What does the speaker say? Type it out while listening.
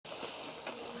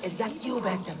Is that you,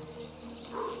 Basim?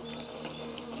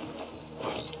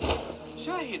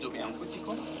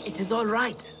 It is all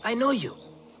right. I know you.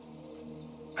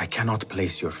 I cannot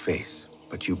place your face,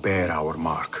 but you bear our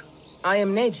mark. I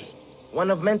am Neji, one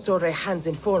of Mentor Rayhan's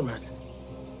informers.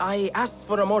 I asked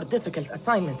for a more difficult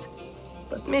assignment,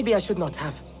 but maybe I should not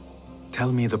have.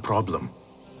 Tell me the problem.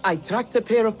 I tracked a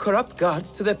pair of corrupt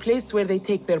guards to the place where they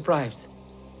take their bribes.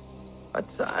 But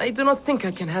I do not think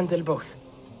I can handle both.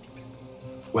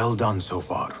 Well done so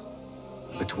far.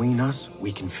 Between us,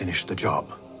 we can finish the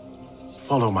job.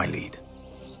 Follow my lead.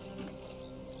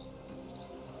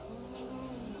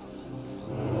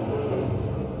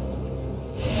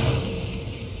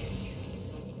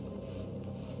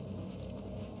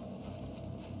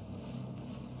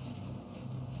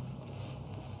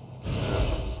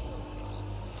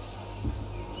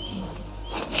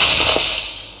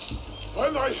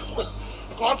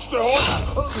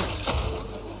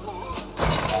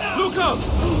 Look out!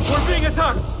 We're being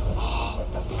attacked!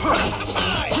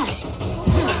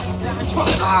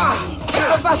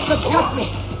 The bastard cut me!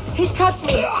 He cut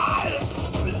me!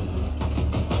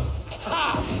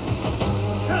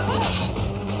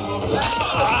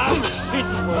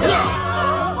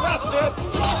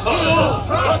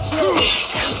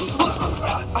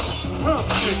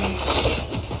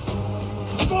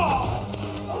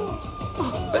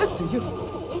 Basim,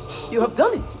 you have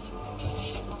done it!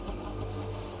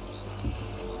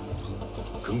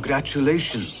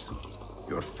 Congratulations!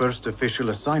 Your first official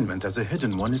assignment as a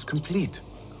Hidden One is complete.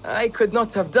 I could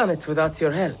not have done it without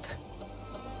your help.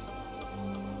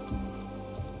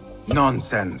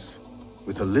 Nonsense.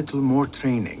 With a little more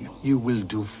training, you will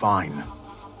do fine.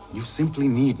 You simply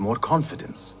need more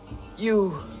confidence.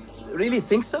 You really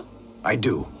think so? I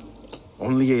do.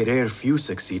 Only a rare few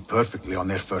succeed perfectly on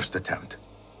their first attempt.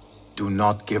 Do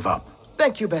not give up.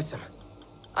 Thank you, Basim.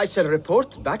 I shall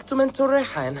report back to Mentor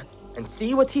Rayhan and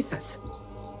see what he says.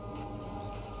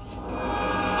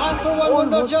 I, for one, will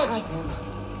not judge.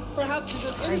 Perhaps he's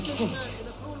an innocent man in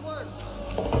a cruel world.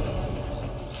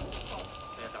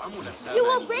 You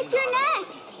will break your neck!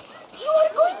 You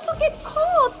are going to get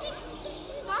caught!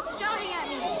 Stop shouting at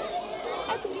me!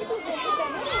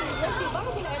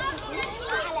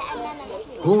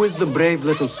 Who is the brave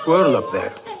little squirrel up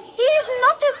there? He is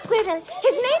not a squirrel.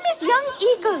 His name is Young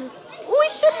Eagle. We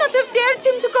should not have dared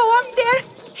him to go up there,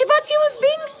 but he was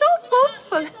being so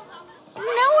boastful.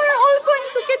 Now we're all going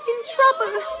to get in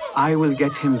trouble. I will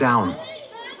get him down.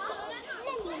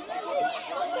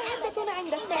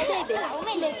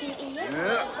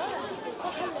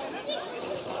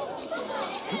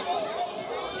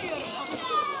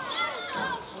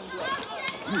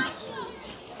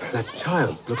 That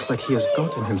child looks like he has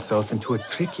gotten himself into a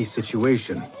tricky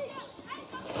situation.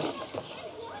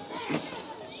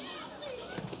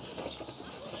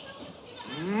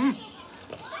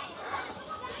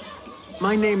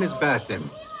 My name is Basim,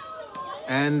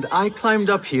 and I climbed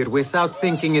up here without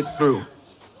thinking it through.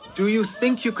 Do you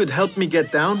think you could help me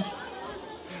get down?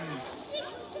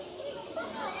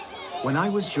 When I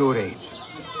was your age,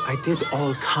 I did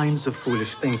all kinds of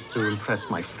foolish things to impress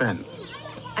my friends.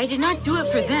 I did not do it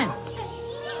for them.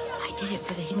 I did it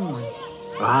for the Hidden Ones.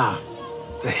 Ah,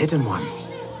 the Hidden Ones.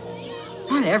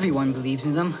 Not everyone believes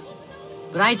in them,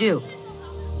 but I do.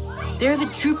 They're the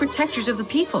true protectors of the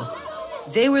people.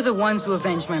 They were the ones who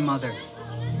avenged my mother.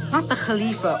 Not the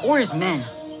Khalifa or his men.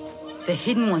 The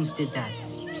Hidden Ones did that.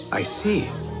 I see.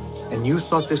 And you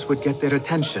thought this would get their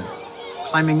attention,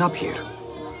 climbing up here.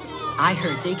 I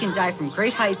heard they can die from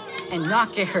great heights and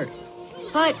not get hurt.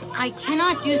 But I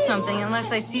cannot do something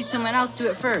unless I see someone else do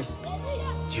it first.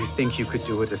 Do you think you could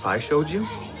do it if I showed you?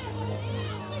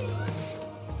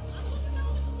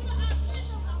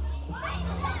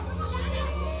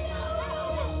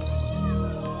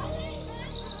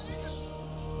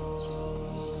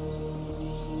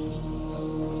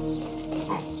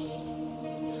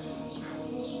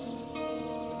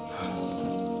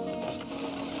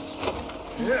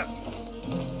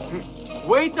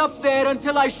 Wait up there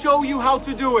until I show you how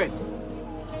to do it!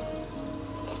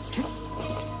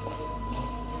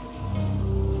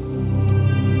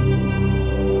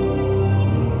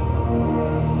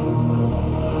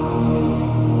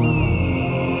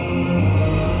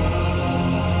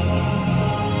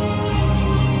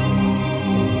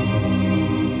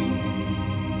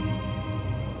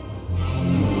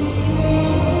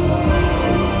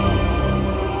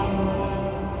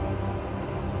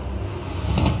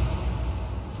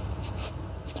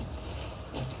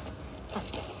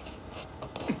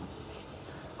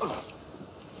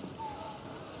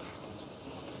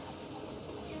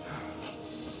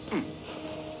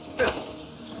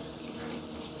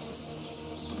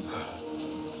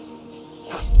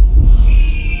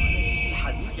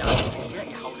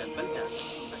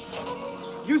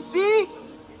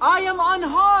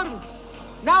 unharmed!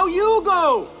 Now you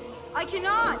go! I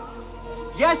cannot!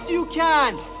 Yes, you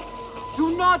can!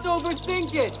 Do not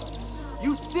overthink it!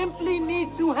 You simply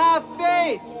need to have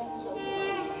faith!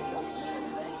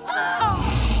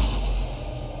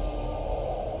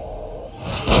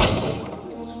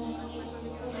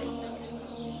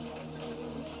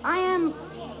 I am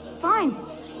fine.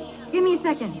 Give me a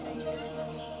second.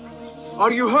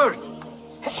 Are you hurt?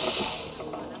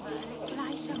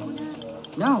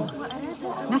 No,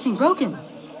 nothing broken.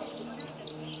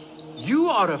 You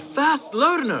are a fast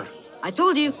learner. I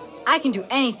told you, I can do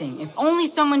anything if only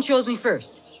someone shows me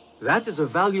first. That is a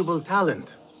valuable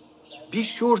talent. Be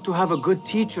sure to have a good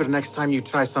teacher next time you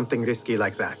try something risky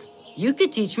like that. You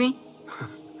could teach me.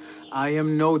 I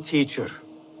am no teacher.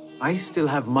 I still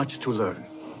have much to learn.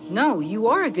 No, you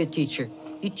are a good teacher.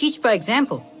 You teach by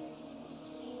example.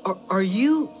 Are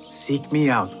you... Seek me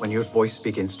out when your voice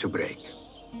begins to break.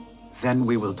 Then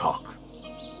we will talk.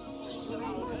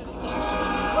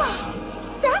 Wow,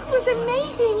 that was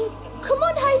amazing! Come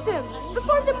on, Haitham,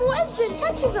 before the Muezzin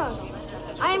catches us.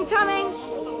 I am coming!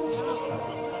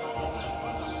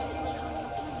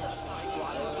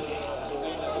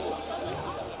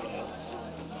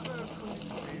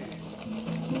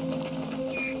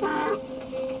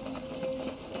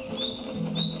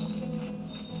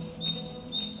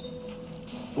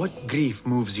 What grief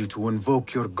moves you to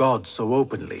invoke your god so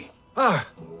openly?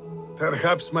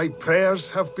 Perhaps my prayers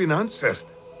have been answered.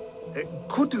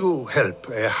 Could you help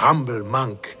a humble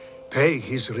monk pay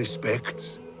his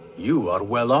respects? You are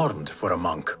well armed for a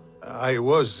monk. I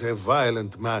was a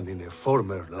violent man in a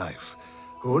former life,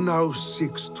 who now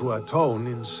seeks to atone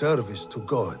in service to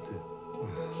God.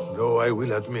 Though I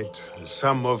will admit,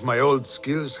 some of my old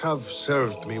skills have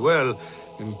served me well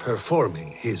in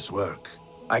performing his work.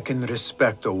 I can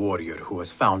respect a warrior who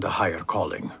has found a higher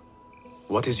calling.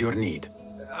 What is your need?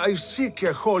 I seek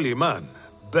a holy man,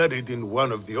 buried in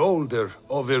one of the older,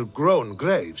 overgrown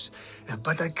graves,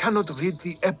 but I cannot read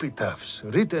the epitaphs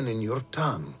written in your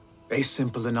tongue. A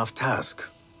simple enough task.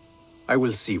 I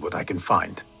will see what I can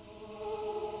find.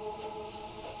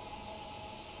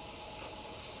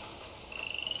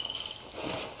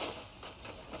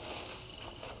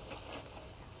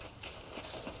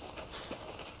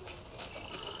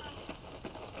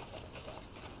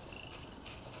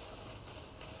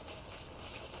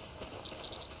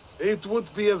 It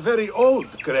would be a very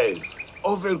old grave,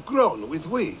 overgrown with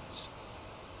weeds.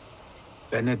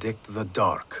 Benedict the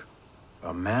Dark,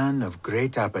 a man of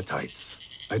great appetites.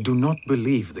 I do not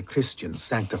believe the Christians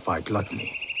sanctify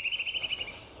gluttony.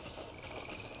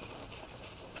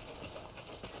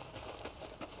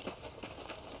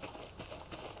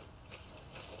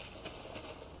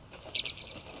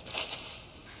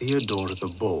 Theodore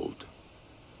the Bold,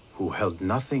 who held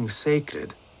nothing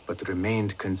sacred, but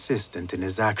remained consistent in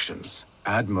his actions.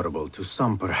 Admirable to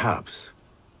some, perhaps,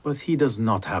 but he does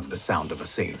not have the sound of a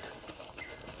saint.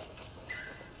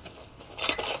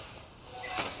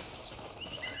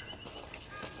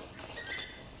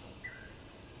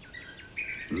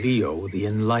 Leo the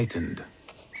Enlightened.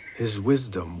 His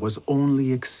wisdom was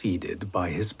only exceeded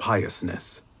by his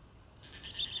piousness.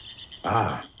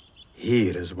 Ah,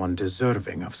 here is one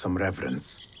deserving of some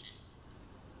reverence.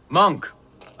 Monk!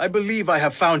 I believe I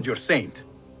have found your saint.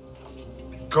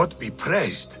 God be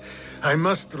praised. I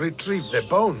must retrieve the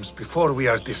bones before we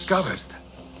are discovered.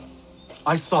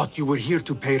 I thought you were here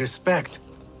to pay respect,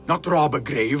 not rob a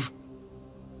grave.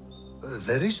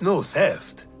 There is no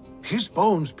theft. His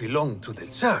bones belong to the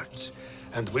church,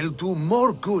 and will do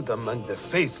more good among the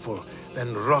faithful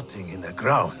than rotting in the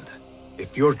ground.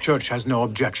 If your church has no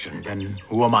objection, then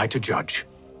who am I to judge?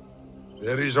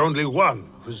 There is only one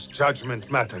whose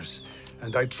judgment matters,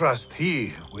 and I trust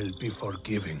he will be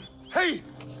forgiving. Hey!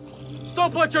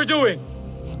 Stop what you're doing!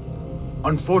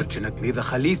 Unfortunately, the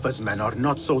Khalifa's men are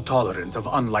not so tolerant of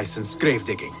unlicensed grave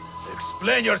digging.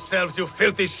 Explain yourselves, you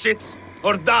filthy shits,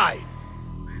 or die!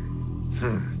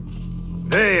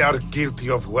 They are guilty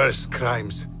of worse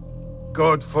crimes.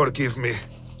 God forgive me,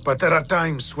 but there are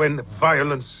times when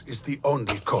violence is the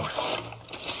only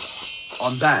course.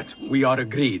 On that, we are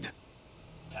agreed.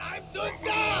 Time to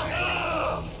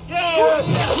die! Yes!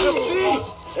 The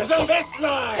sea is a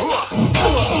wasteland!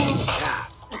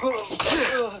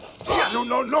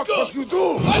 No, not what you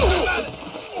do!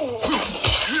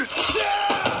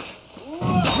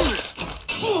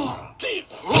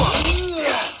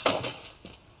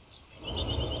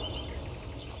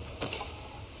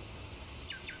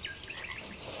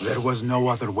 There was no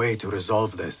other way to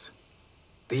resolve this.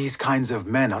 These kinds of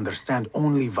men understand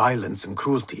only violence and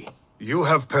cruelty. You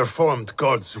have performed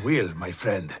God's will, my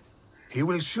friend. He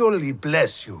will surely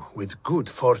bless you with good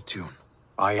fortune.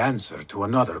 I answer to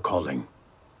another calling.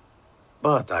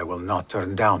 But I will not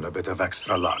turn down a bit of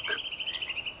extra luck.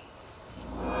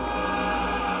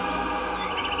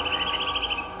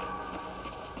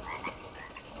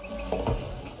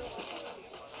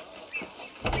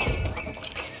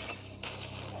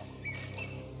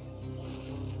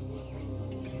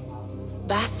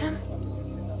 Basim?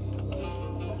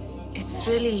 It's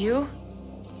really you?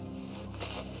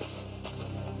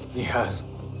 Nehal.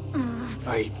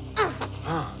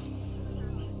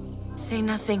 Say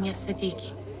nothing, ya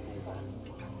Sadiqi.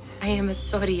 I am as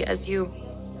sorry as you.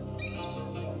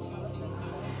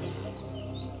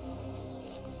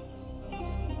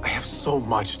 I have so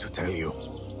much to tell you.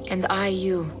 And I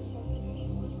you.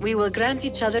 We will grant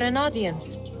each other an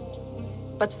audience.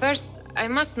 But first, I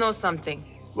must know something.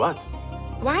 What?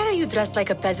 Why are you dressed like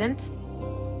a peasant?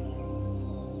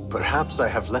 Perhaps I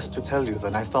have less to tell you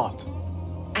than I thought.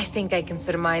 I think I can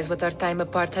surmise what our time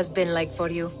apart has been like for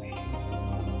you.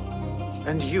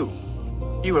 And you?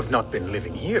 You have not been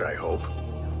living here, I hope.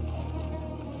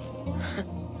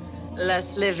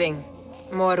 Less living,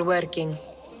 more working.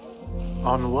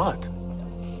 On what?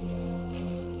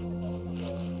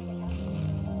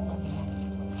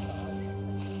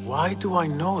 Why do I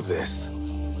know this?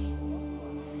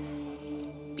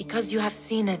 Because you have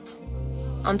seen it.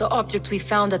 On the object we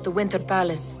found at the Winter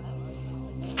Palace.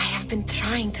 I have been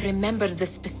trying to remember the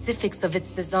specifics of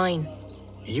its design.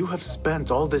 You have spent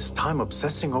all this time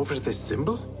obsessing over this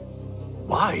symbol?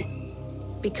 Why?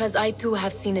 Because I too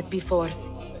have seen it before.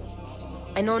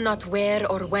 I know not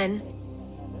where or when.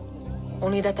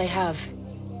 Only that I have.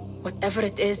 Whatever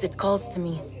it is, it calls to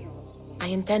me. I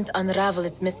intend to unravel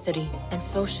its mystery, and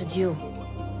so should you.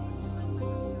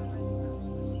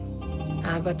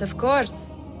 But of course,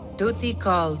 duty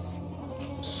calls.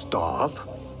 Stop.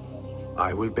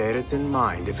 I will bear it in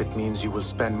mind if it means you will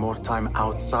spend more time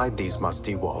outside these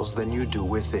musty walls than you do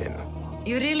within.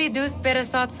 You really do spare a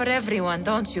thought for everyone,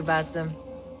 don't you, Basim?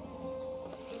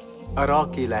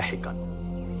 أراكِ لاحقاً.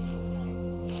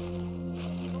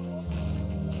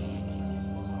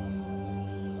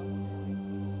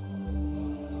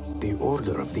 The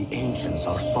Order of the Ancients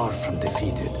are far from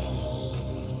defeated.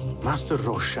 Master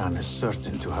Roshan is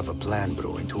certain to have a plan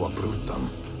brewing to uproot them.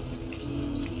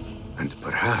 And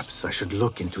perhaps I should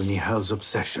look into Nehal's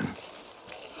obsession.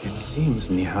 It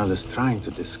seems Nehal is trying to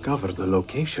discover the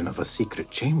location of a secret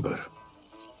chamber.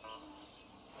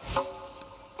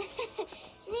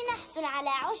 لنحصل على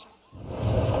عشب.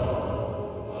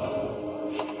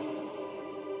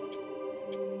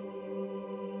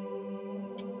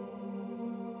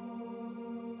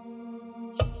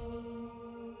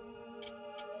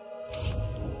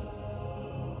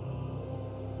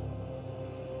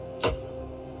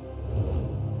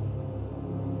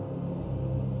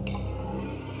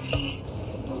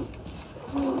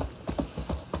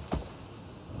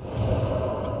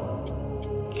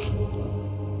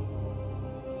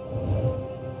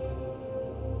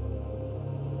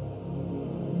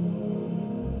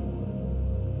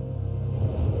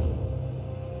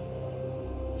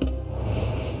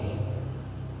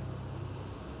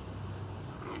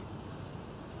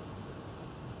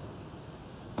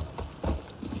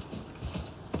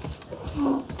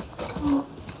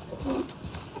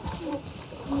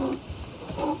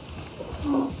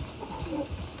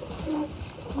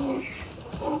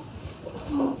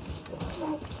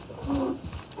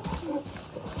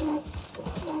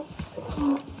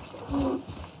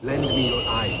 Lend me your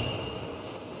eyes.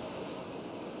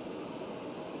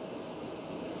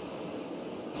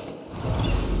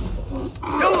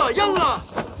 Yalla, yalla!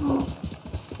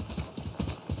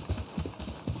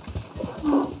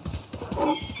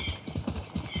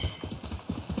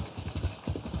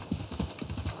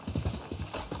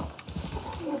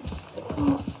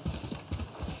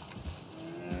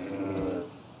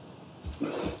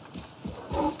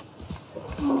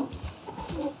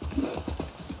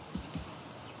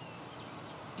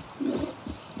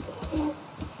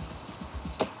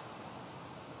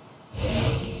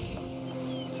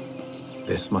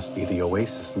 This must be the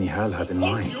oasis Nehal had in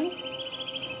mind.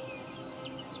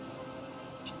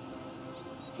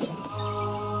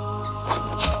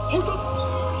 Hold on!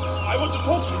 I want to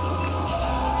talk to you!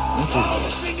 What is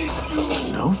this?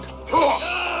 A note?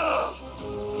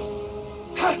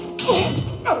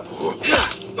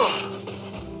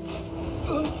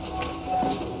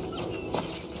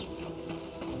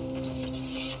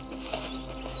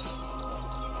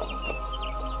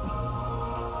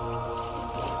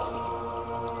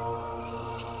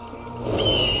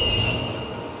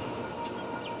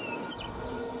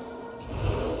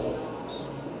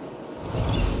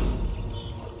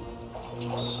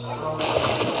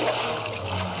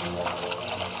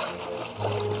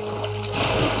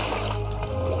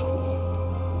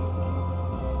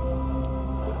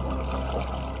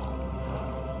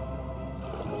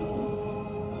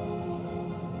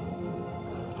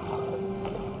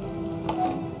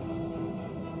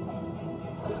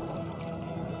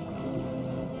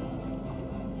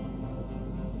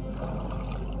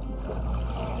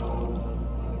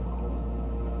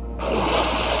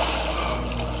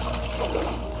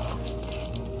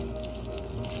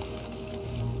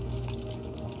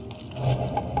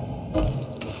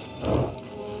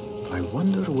 I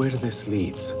wonder where this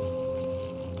leads.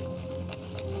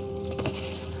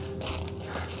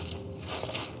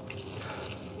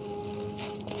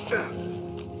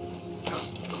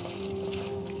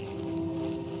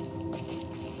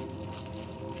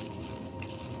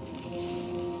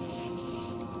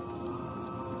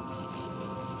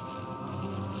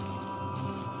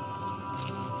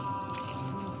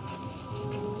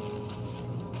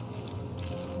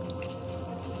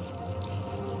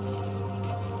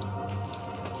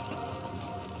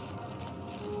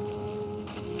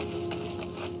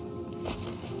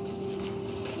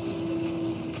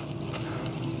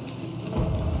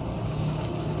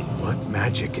 What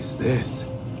magic is this?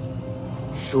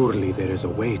 Surely there is a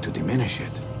way to diminish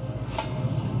it.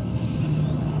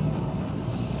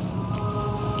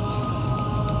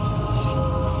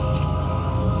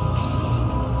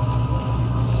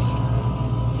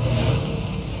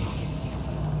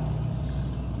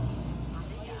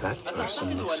 That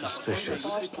person looks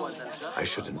suspicious. I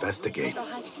should investigate.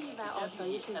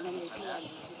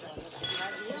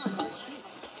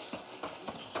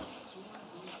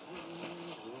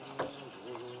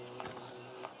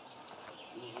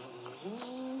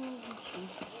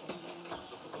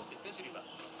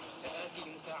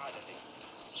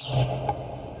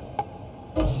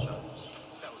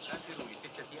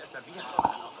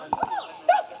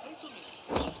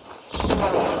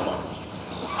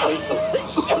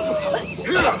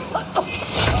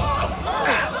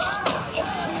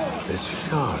 This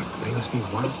shard brings me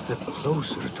one step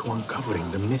closer to uncovering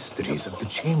the mysteries of the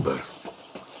chamber.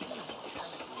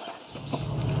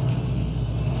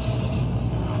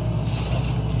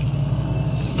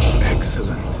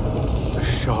 Excellent. The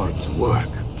shards work.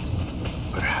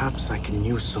 Perhaps I can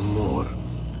use some more.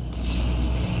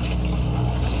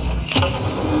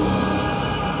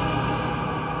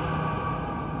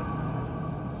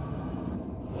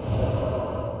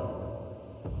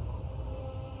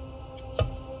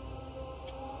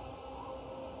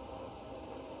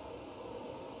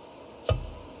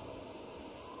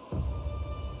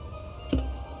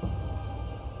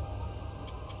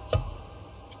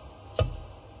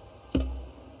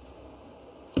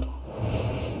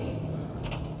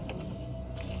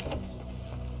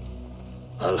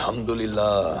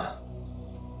 Alhamdulillah.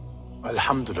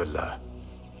 Alhamdulillah.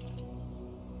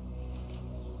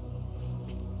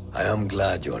 I am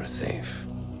glad you are safe.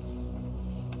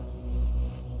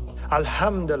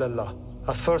 Alhamdulillah.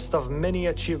 A first of many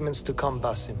achievements to come,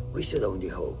 Basim. We should only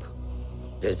hope.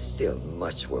 There's still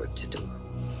much work to do.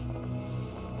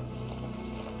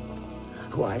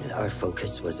 While our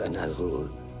focus was on Al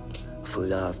Ghul,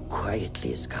 Fulaf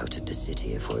quietly scouted the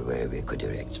city for where we could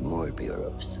erect more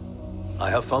bureaus. I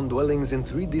have found dwellings in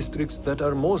 3 districts that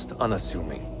are most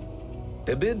unassuming.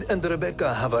 Abid and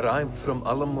Rebecca have arrived from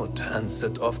Alamut and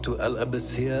set off to Al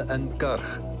Abyssiya and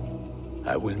Karh.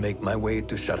 I will make my way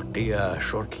to Sharqiya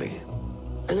shortly.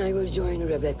 And I will join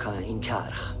Rebecca in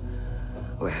Karh,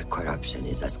 where corruption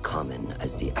is as common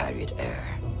as the arid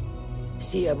air.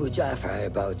 See Abu Ja'far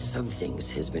about some things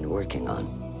he's been working on,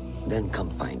 then come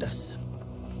find us.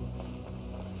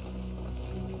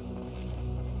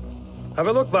 Have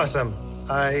a look, Basim.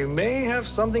 I may have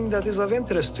something that is of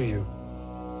interest to you.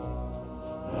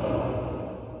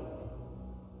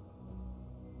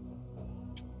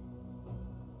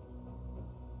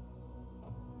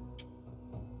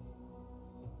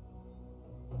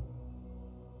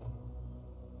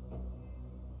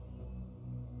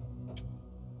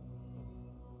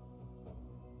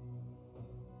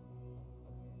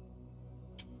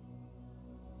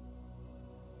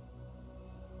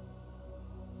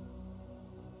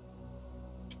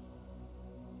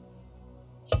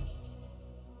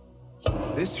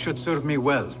 This should serve me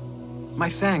well. My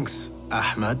thanks,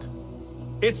 Ahmad.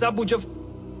 It's Abu Jaf...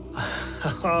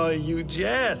 Oh, you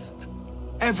jest.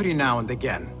 Every now and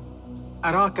again.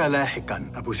 Araka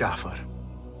lahikan, Abu Ja'far.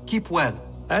 Keep well.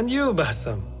 And you,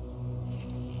 Basim.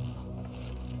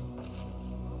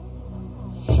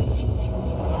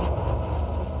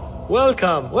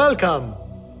 Welcome, welcome.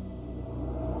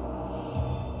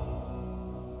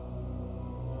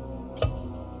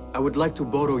 I would like to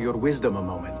borrow your wisdom a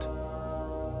moment.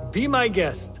 Be my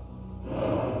guest.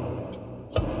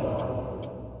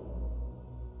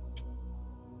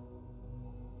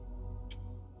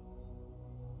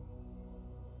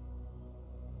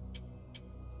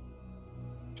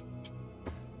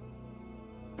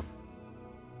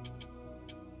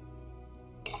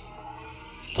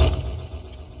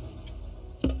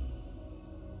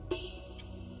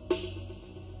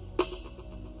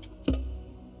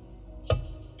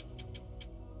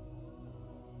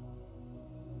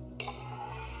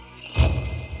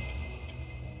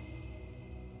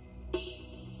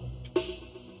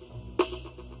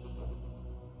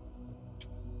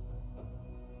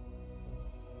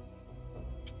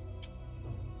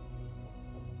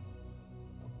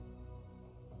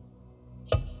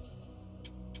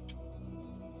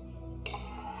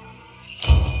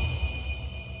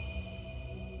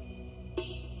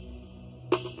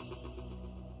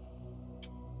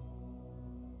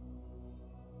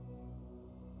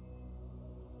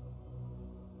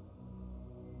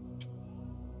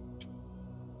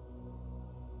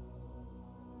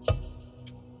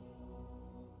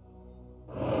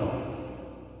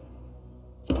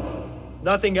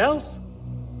 Nothing else?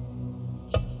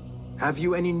 Have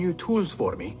you any new tools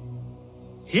for me?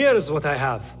 Here's what I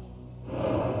have.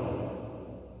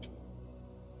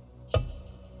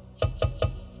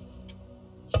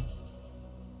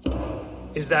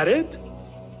 Is that it?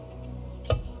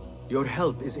 Your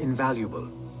help is invaluable.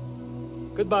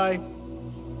 Goodbye.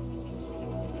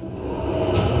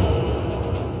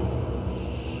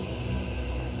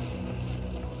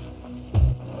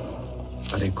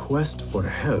 A request for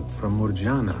help from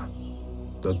Murjana,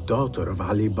 the daughter of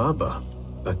Ali Baba,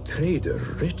 a trader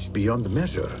rich beyond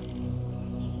measure.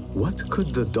 What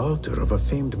could the daughter of a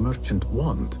famed merchant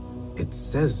want? It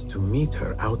says to meet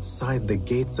her outside the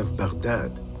gates of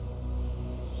Baghdad.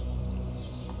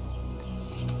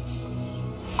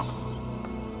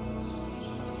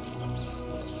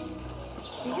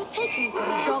 Do you take me for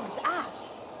a dog's ass?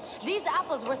 These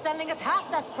apples were selling at half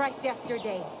that price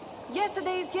yesterday.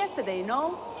 Yesterday is yesterday,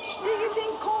 no? Do you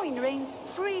think coin rains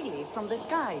freely from the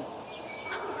skies?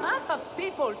 I have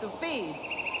people to feed.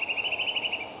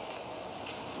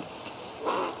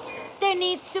 There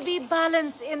needs to be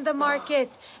balance in the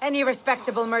market. Any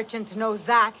respectable merchant knows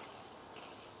that.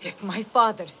 If my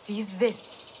father sees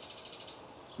this...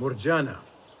 Murjana,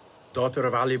 daughter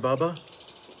of Ali Baba?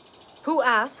 Who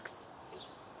asks?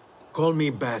 Call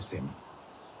me Basim.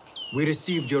 We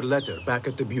received your letter back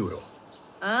at the bureau.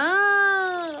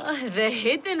 Ah, the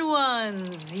hidden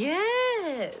ones,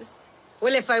 yes.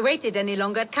 Well, if I waited any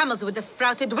longer, camels would have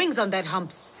sprouted wings on their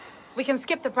humps. We can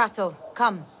skip the prattle.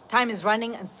 Come, time is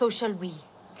running and so shall we.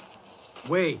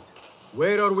 Wait,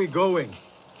 where are we going?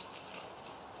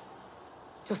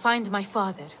 To find my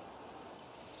father.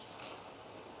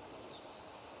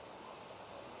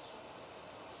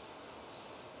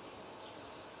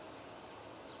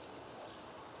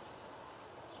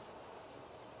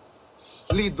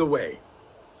 Lead the way.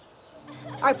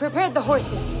 I prepared the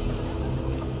horses.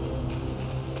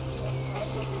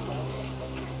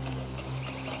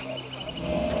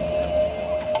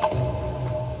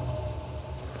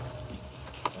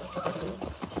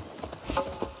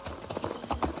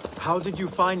 How did you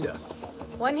find us?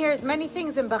 One hears many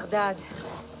things in Baghdad,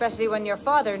 especially when your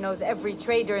father knows every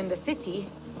trader in the city.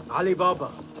 Ali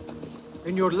Baba.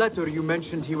 In your letter you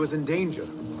mentioned he was in danger.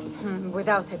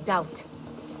 Without a doubt.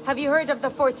 Have you heard of the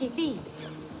 40 thieves?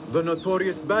 The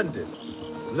notorious bandits,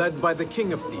 led by the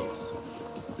king of thieves.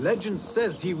 Legend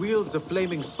says he wields a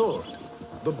flaming sword.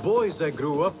 The boys I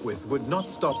grew up with would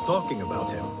not stop talking about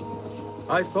him.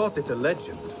 I thought it a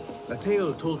legend, a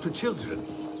tale told to children.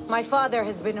 My father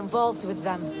has been involved with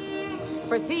them.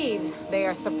 For thieves, they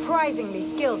are surprisingly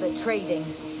skilled at trading.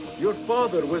 Your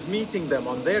father was meeting them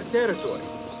on their territory.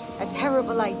 A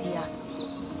terrible idea.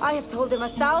 I have told him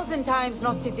 1,000 times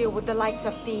not to deal with the likes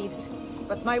of thieves.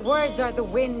 But my words are the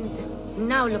wind.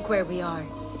 Now look where we are.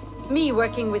 Me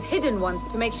working with hidden ones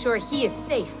to make sure he is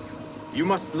safe. You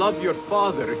must love your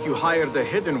father if you hired a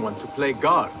hidden one to play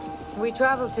guard. We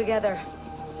travel together,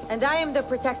 and I am the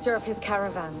protector of his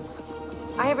caravans.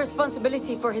 I have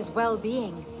responsibility for his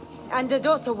well-being, and a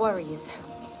daughter worries.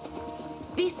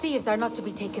 These thieves are not to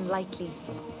be taken lightly.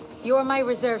 You are my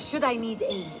reserve should I need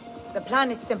aid. The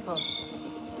plan is simple.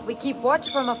 We keep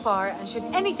watch from afar, and should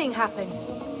anything happen,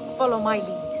 follow my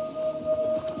lead.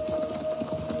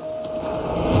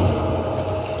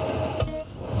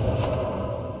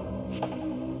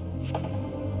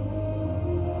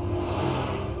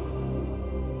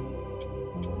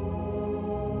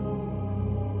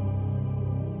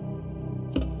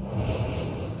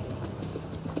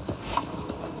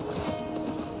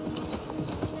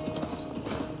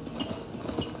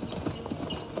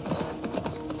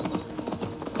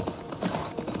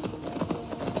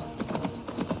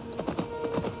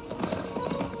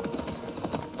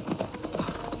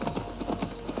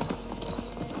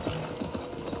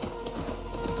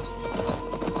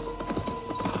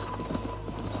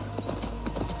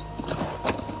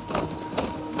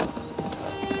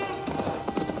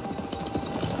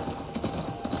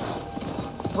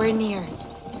 We're near.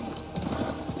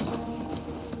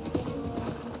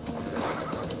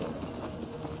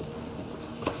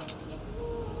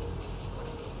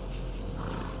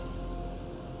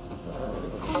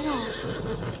 No!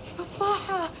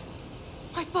 Tufaha!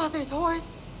 My father's horse!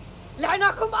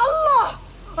 La'anakum Allah!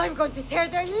 I'm going to tear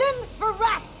their limbs for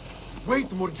rats! Wait,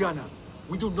 Murjana!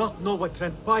 We do not know what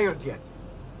transpired yet.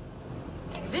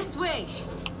 This way!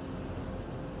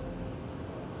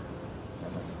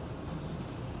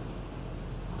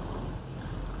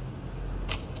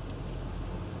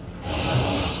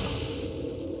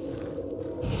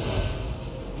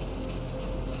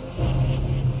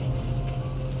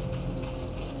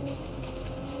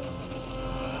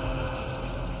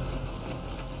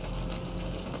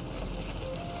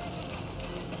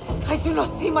 do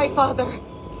not see my father.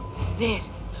 There.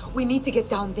 We need to get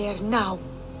down there now.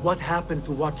 What happened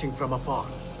to watching from afar?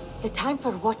 The time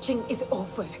for watching is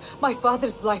over. My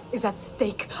father's life is at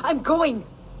stake. I'm going!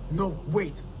 No,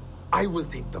 wait. I will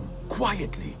take them,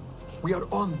 quietly. We are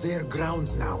on their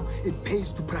grounds now. It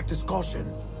pays to practice caution.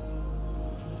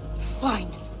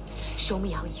 Fine. Show me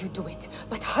how you do it,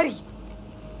 but hurry!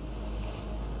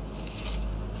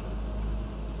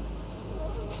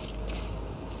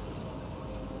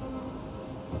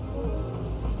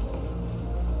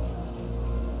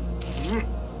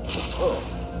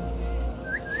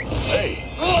 Hey!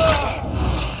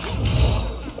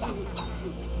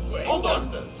 Wait, hold on!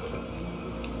 I'm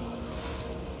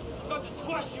about to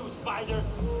squash you, spider!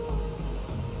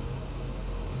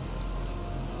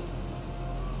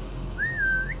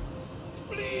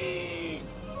 Please!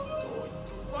 Going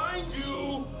to find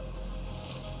you!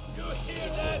 You hear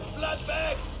that,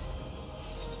 bloodbag?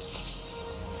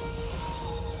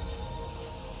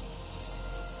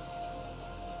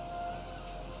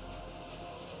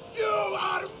 You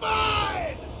are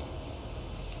mine!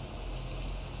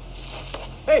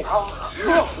 Hey!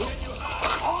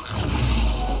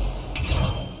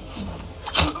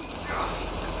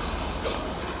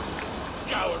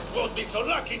 Cowards won't be so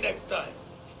lucky next time!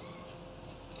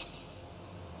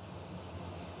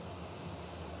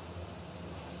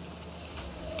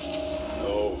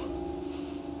 No.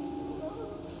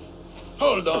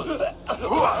 Hold on!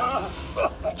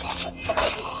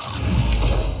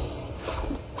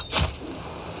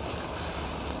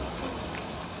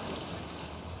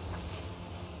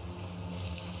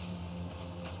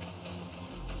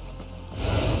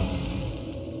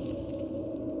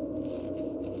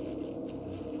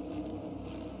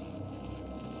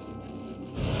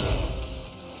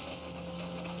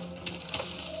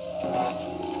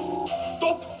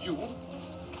 Stop, you!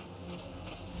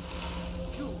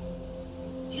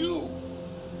 You!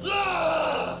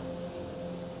 Ah!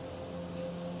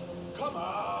 Come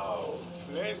out!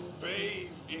 Let's bathe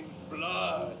in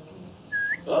blood!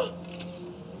 Huh?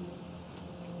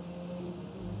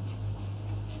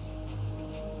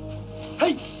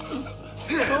 Hey!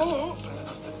 No!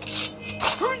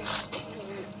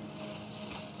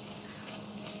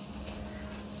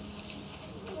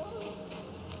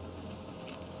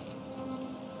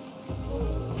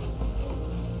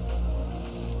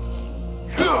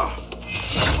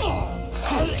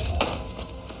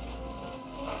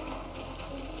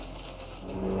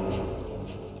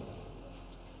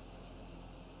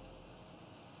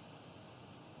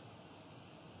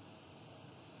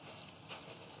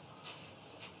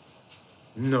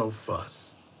 No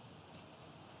fuss.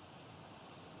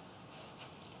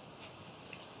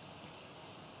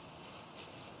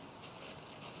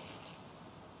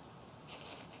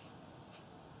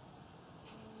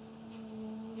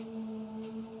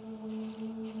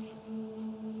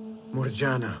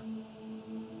 Morjana.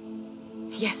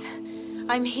 Yes,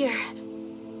 I'm here.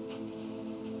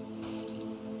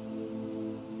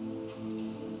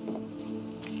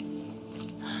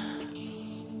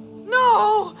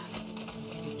 No!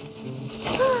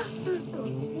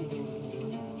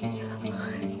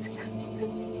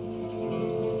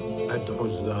 أدعو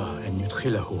الله أن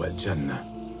يدخله الجنة.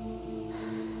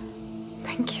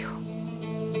 Thank you.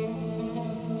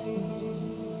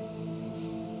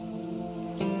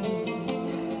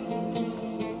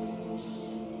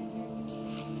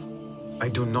 I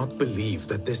do not believe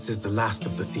that this is the last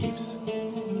of the thieves.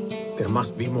 There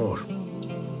must be more.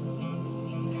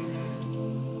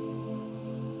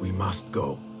 We must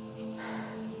go.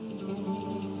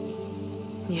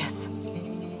 Yes.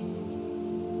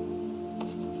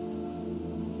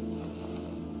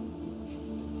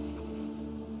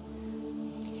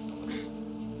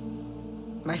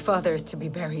 My father is to be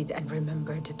buried and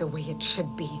remembered the way it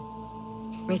should be.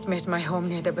 Meet me at my home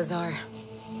near the bazaar.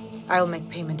 I'll make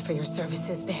payment for your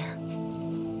services there.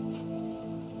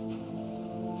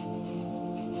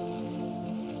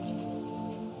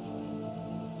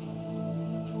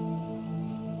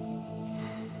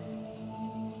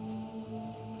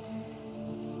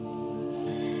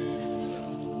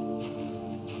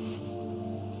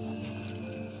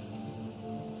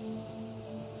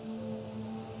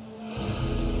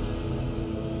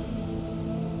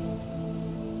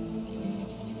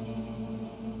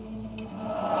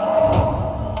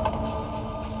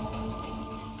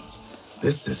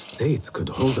 This estate could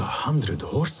hold 100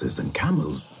 horses and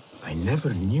camels. I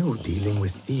never knew dealing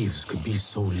with thieves could be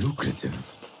so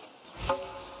lucrative.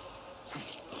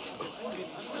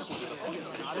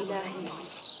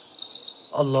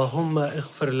 اللهم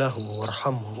اغفر له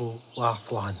وارحمه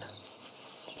واعف عنه.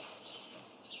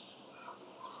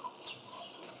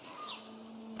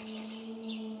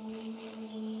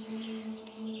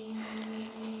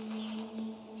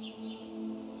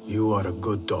 You are a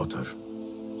good daughter.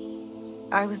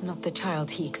 I was not the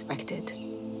child he expected.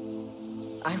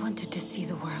 I wanted to see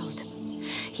the world,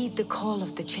 heed the call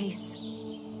of the chase.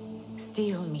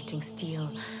 Steel meeting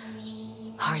steel,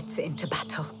 hearts into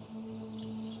battle.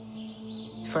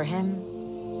 For him,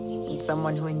 and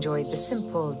someone who enjoyed the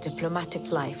simple,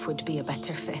 diplomatic life would be a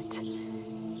better fit.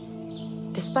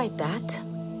 Despite that,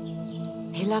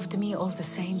 he loved me all the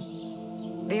same.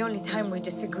 The only time we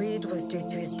disagreed was due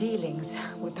to his dealings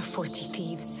with the 40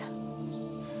 thieves.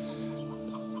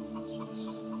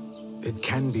 It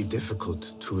can be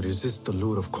difficult to resist the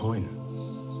lure of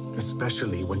coin,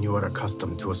 especially when you are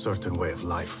accustomed to a certain way of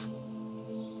life.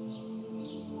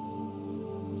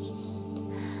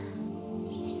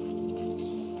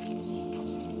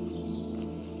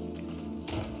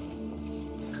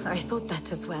 I thought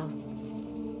that as well.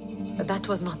 But that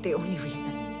was not the only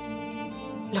reason.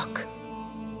 Look.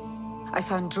 I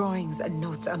found drawings and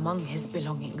notes among his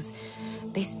belongings.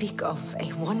 They speak of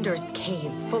a wondrous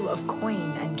cave full of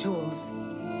coin and jewels.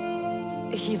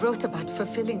 He wrote about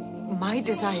fulfilling my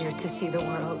desire to see the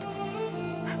world.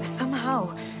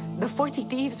 Somehow, the 40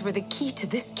 thieves were the key to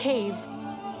this cave.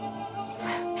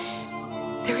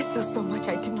 There is still so much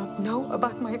I did not know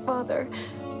about my father.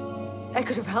 I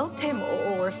could have helped him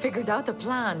or figured out a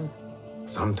plan.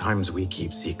 Sometimes we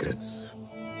keep secrets,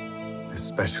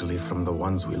 especially from the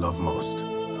ones we love most.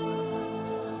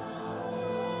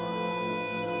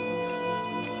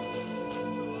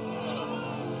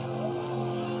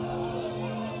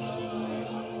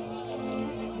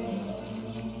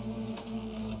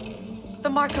 The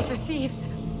mark of the thieves.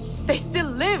 They still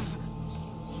live.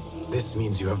 This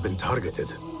means you have been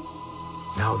targeted.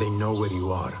 Now they know where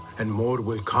you are, and more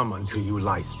will come until you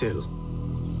lie still.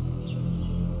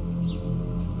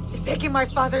 Is taking my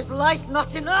father's life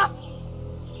not enough?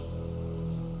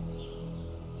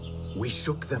 We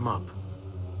shook them up.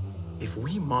 If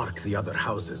we mark the other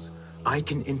houses, I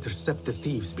can intercept the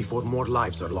thieves before more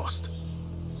lives are lost.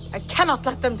 I cannot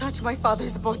let them touch my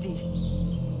father's body.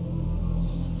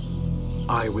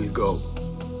 I will go.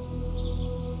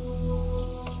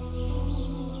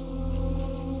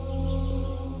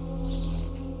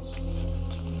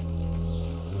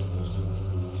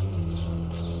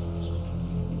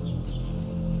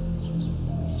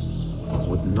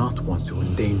 Would not want to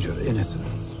endanger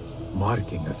innocents.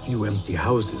 Marking a few empty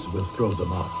houses will throw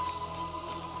them off.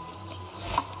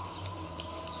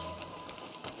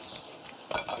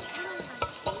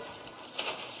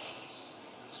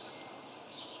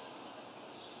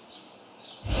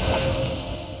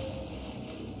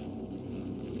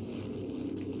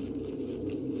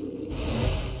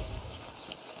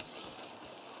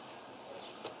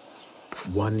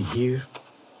 One here.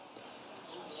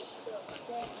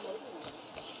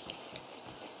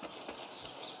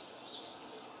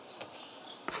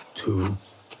 Two.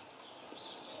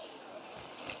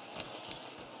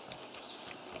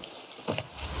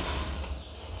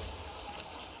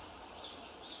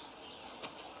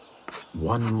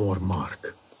 One more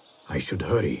mark. I should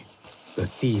hurry. The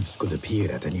thieves could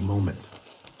appear at any moment.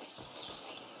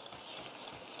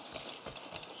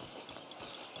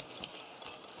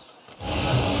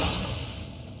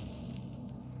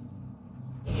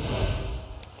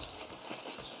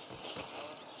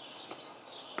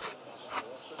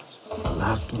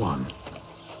 Last one.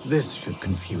 This should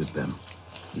confuse them.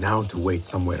 Now to wait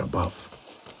somewhere above.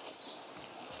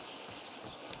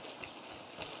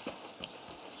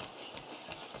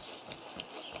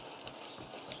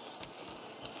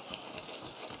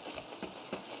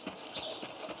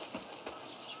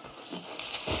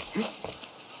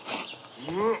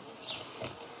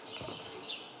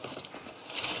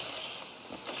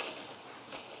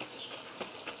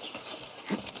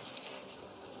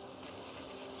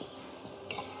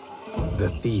 The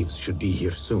thieves should be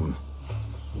here soon.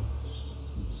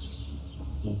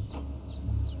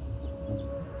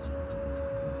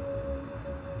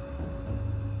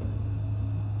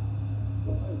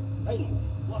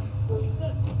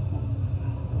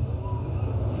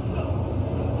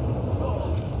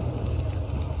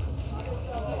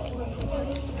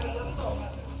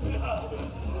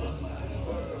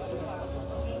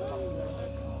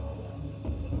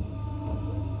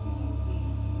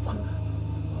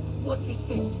 What is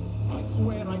this? I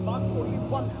swear I bought only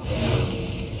one house.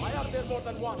 Why are there more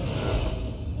than one?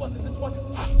 Wasn't this one?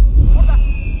 What that?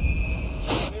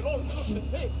 They're all look the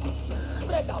same.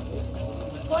 Spread out.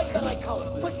 Find the right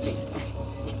house, quickly.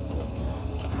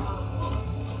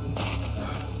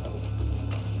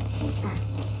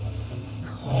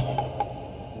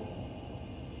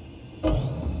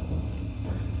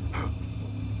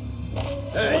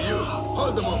 Hey, you!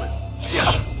 Hold a moment.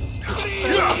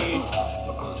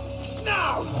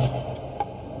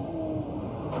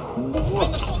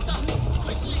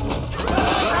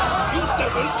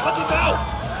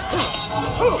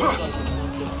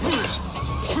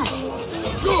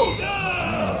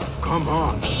 Come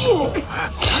on.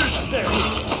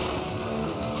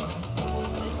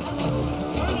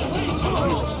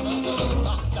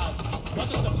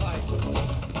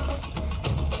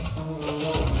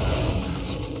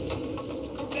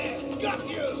 Got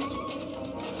you!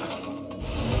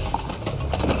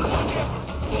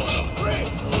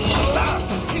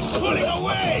 He's pulling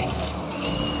away!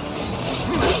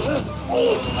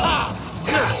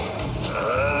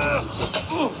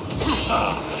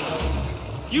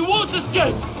 You won't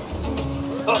escape!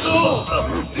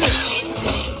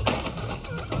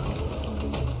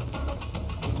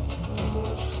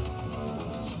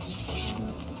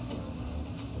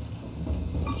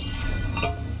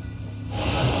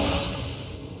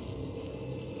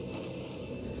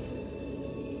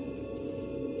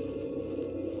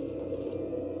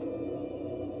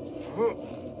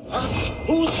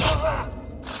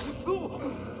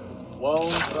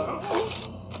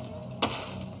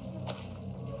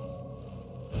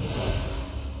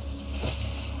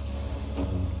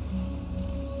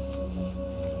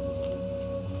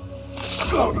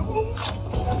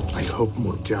 I hope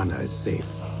Murjana is safe.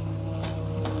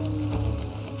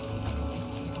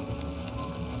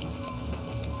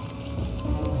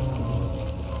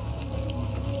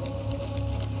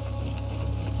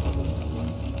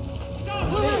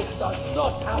 This does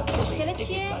not have to be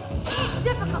difficult.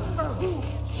 Difficult for who?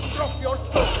 Drop your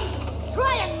sword!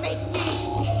 Try and make me!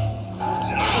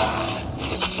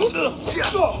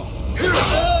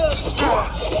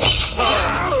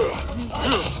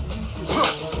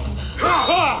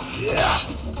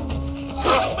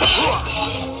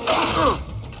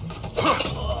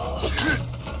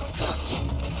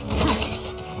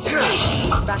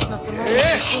 Back not a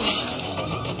moment.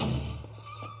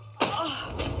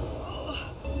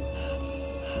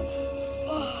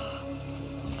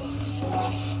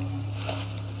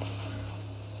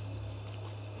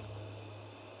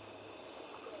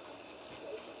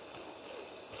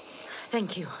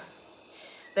 Thank you.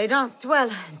 They danced well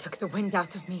and took the wind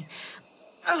out of me.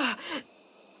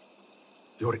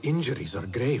 Your injuries are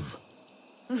grave.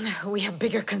 We have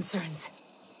bigger concerns.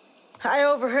 I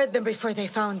overheard them before they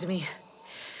found me.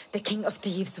 The King of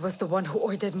Thieves was the one who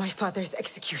ordered my father's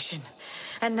execution,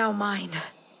 and now mine.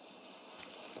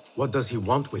 What does he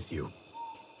want with you?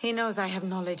 He knows I have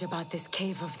knowledge about this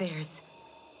cave of theirs.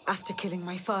 After killing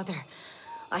my father,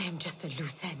 I am just a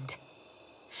loose end.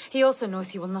 He also knows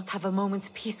he will not have a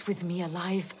moment's peace with me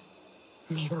alive.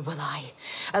 Neither will I,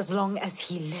 as long as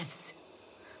he lives.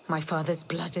 My father's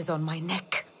blood is on my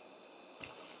neck.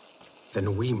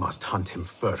 Then we must hunt him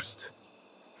first.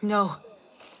 No.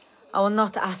 I will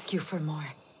not ask you for more.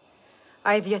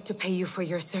 I have yet to pay you for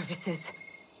your services.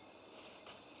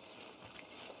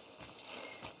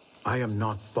 I am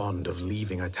not fond of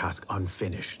leaving a task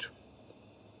unfinished.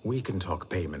 We can talk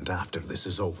payment after this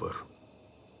is over.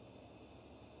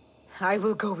 I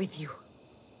will go with you.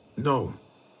 No.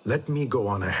 Let me go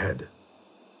on ahead.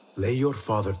 Lay your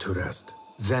father to rest,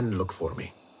 then look for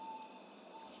me.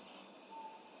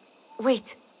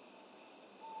 Wait.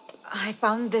 I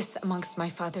found this amongst my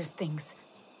father's things.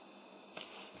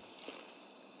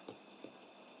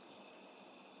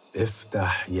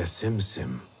 Iftah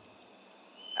Yasimsim.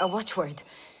 A watchword.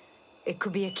 It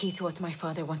could be a key to what my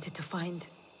father wanted to find.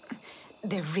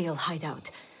 Their real hideout.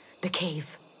 The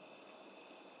cave.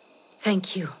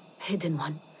 Thank you, Hidden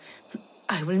One.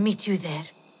 I will meet you there.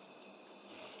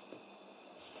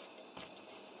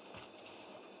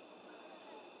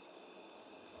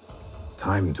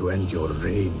 Time to end your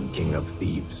reign, King of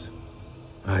Thieves.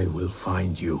 I will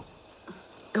find you.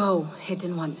 Go,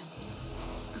 Hidden One.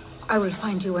 I will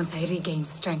find you once I regain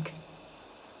strength.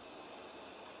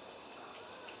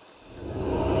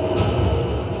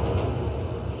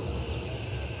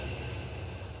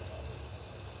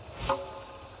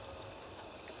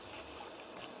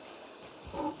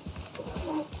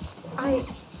 I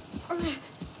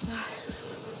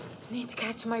need to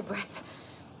catch my breath.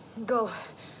 Go.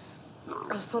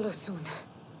 I'll follow soon.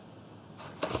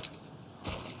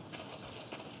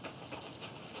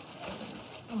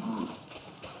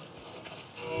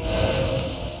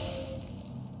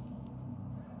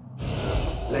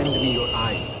 Lend me your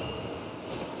eyes.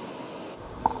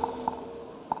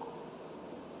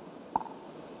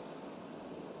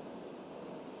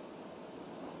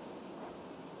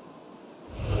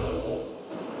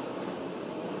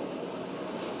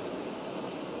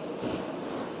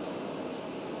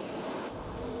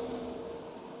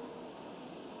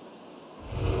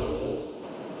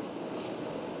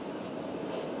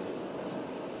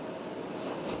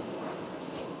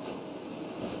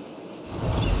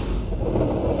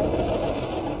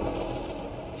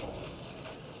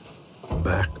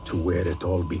 to where it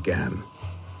all began.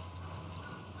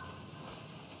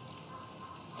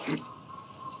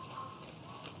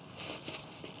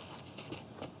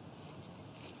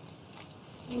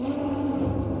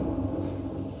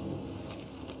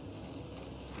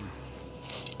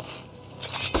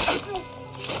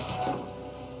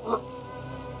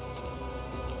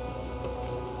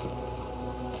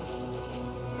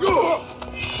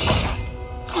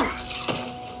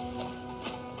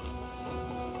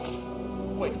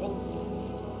 Wait, what?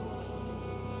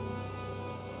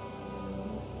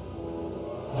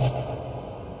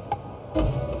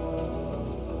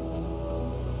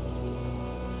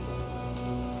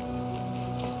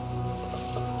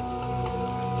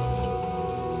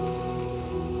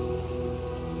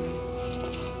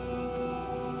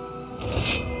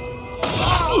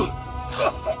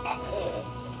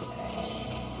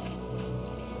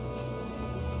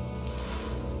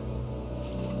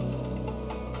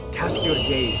 Cast your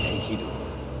gaze, Enkidu.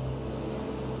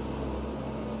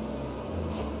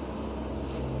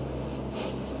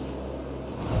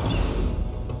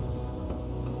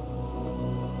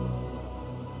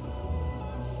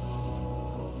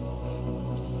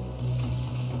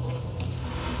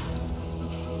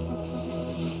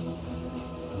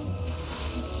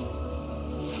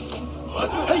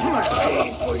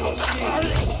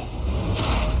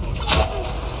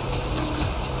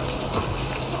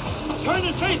 Turn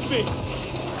and face me!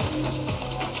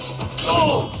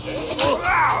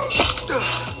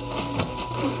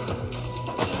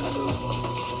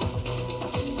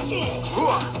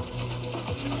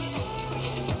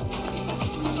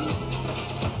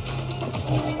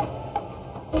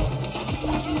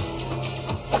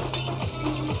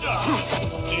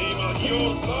 Demon, your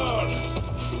turn!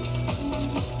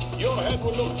 Your head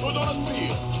will look good on a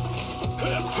spear!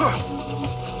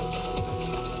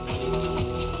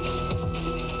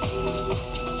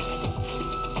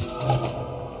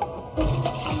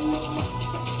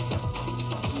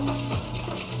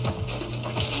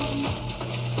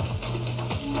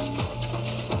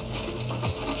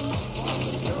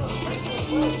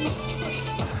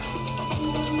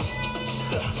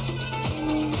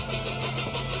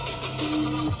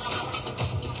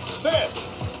 There!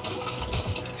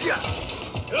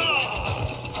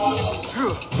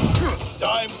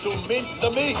 Time to mince the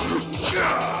meat!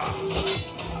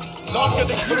 Not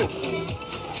getting through!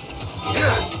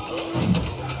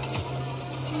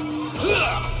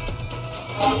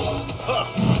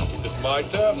 Is it my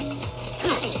turn?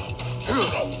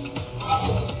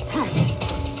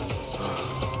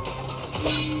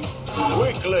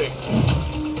 Quickly!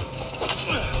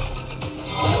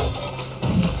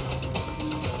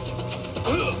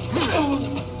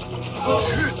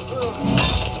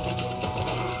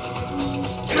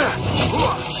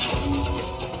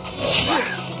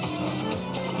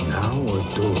 Now a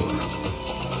door.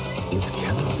 It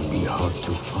cannot be hard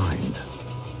to find.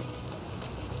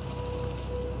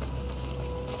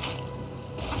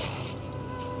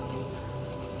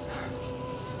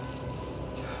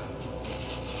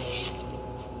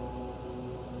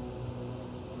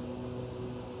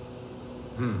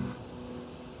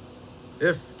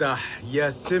 Iftah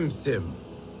ya Simsim.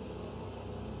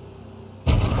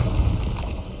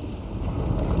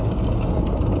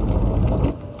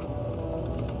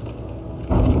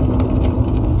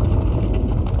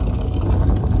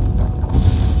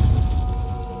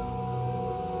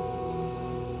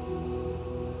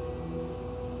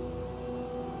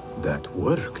 That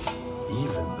worked.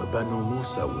 Even the Banu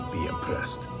Musa would be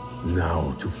impressed.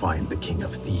 Now to find the King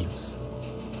of Thieves.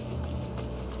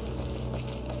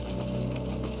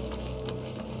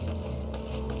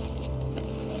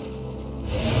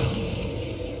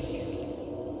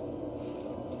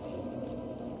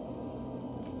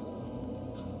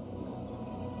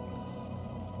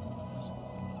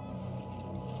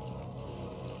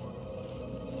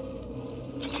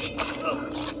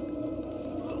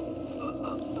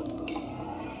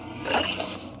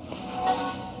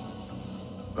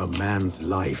 A man's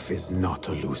life is not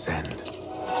a loose end.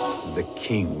 The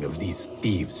king of these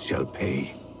thieves shall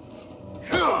pay.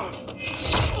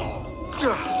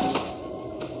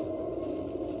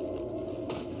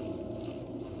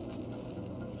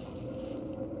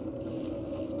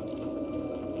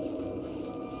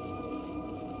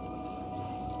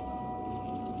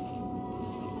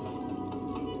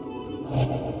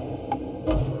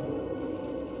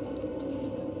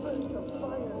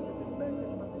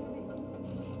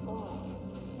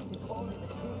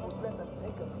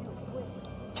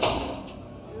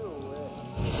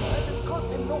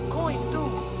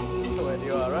 When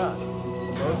you are asked,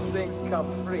 those things come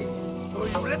free. Oh,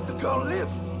 you let the girl live?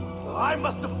 I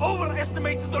must have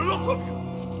overestimated the look of you!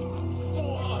 Go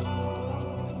on!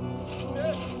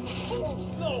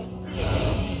 No!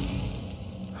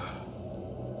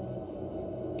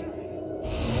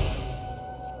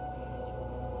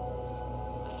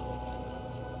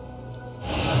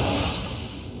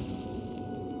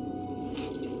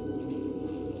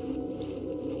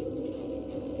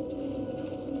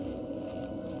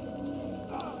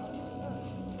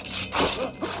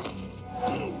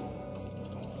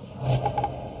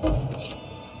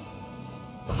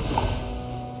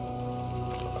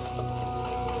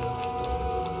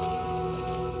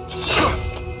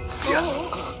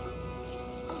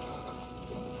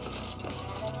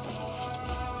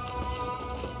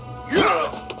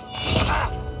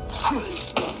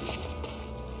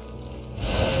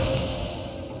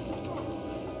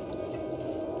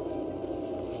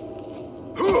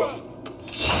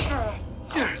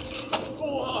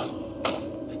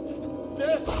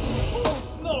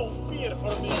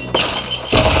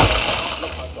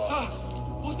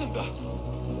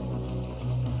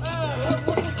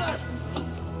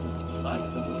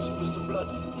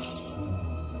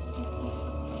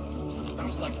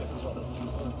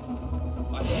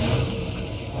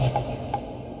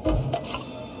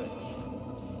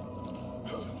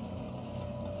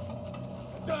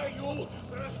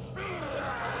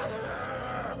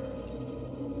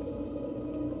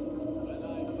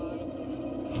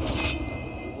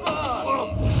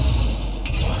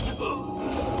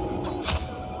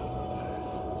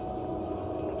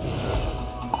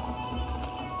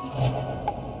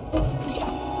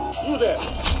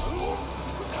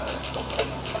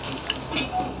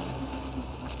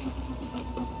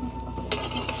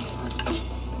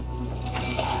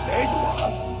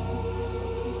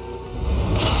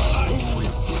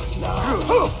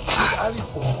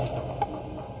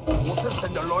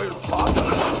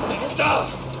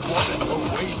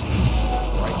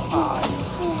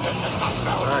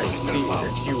 I see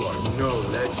that you are no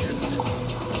legend.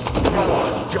 You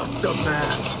are just a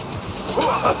man.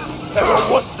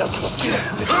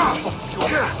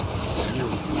 You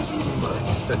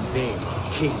besmirch the name of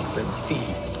kings and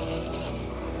thieves.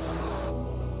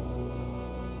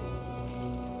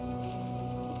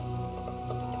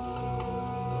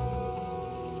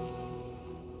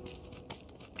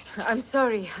 I'm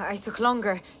sorry, I took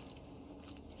longer.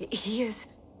 He is...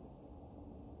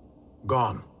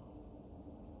 Gone.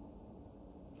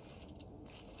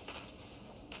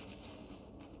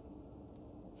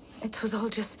 It was all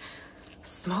just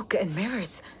smoke and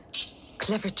mirrors.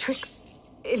 Clever tricks,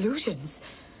 illusions.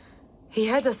 He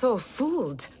had us all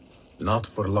fooled. Not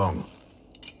for long.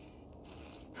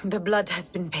 The blood has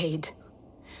been paid.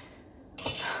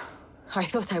 I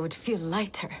thought I would feel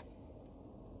lighter.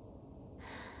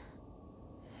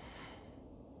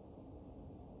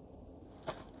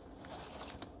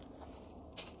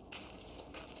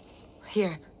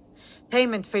 Here,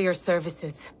 payment for your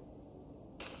services.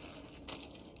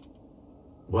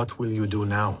 What will you do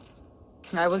now?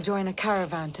 I will join a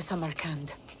caravan to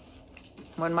Samarkand.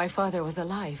 When my father was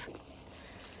alive,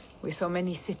 we saw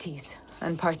many cities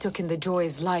and partook in the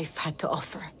joys life had to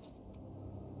offer.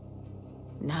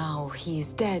 Now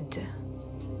he's dead.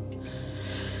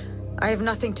 I have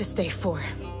nothing to stay for.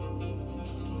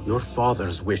 Your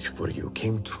father's wish for you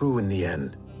came true in the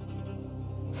end.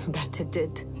 That it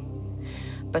did.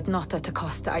 But not at a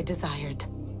cost I desired.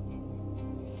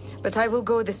 But I will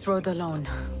go this road alone,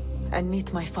 and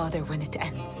meet my father when it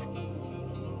ends.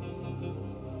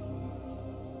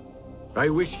 I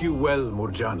wish you well,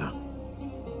 Murjana.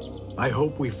 I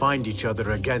hope we find each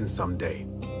other again someday.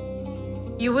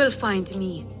 You will find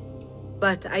me,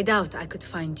 but I doubt I could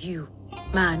find you,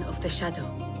 man of the shadow.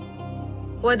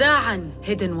 Wada'an,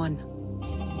 hidden one.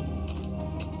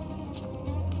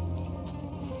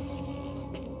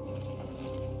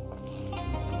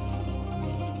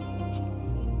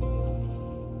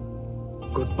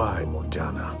 Goodbye,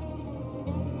 Murjana.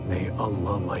 May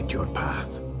Allah light your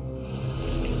path.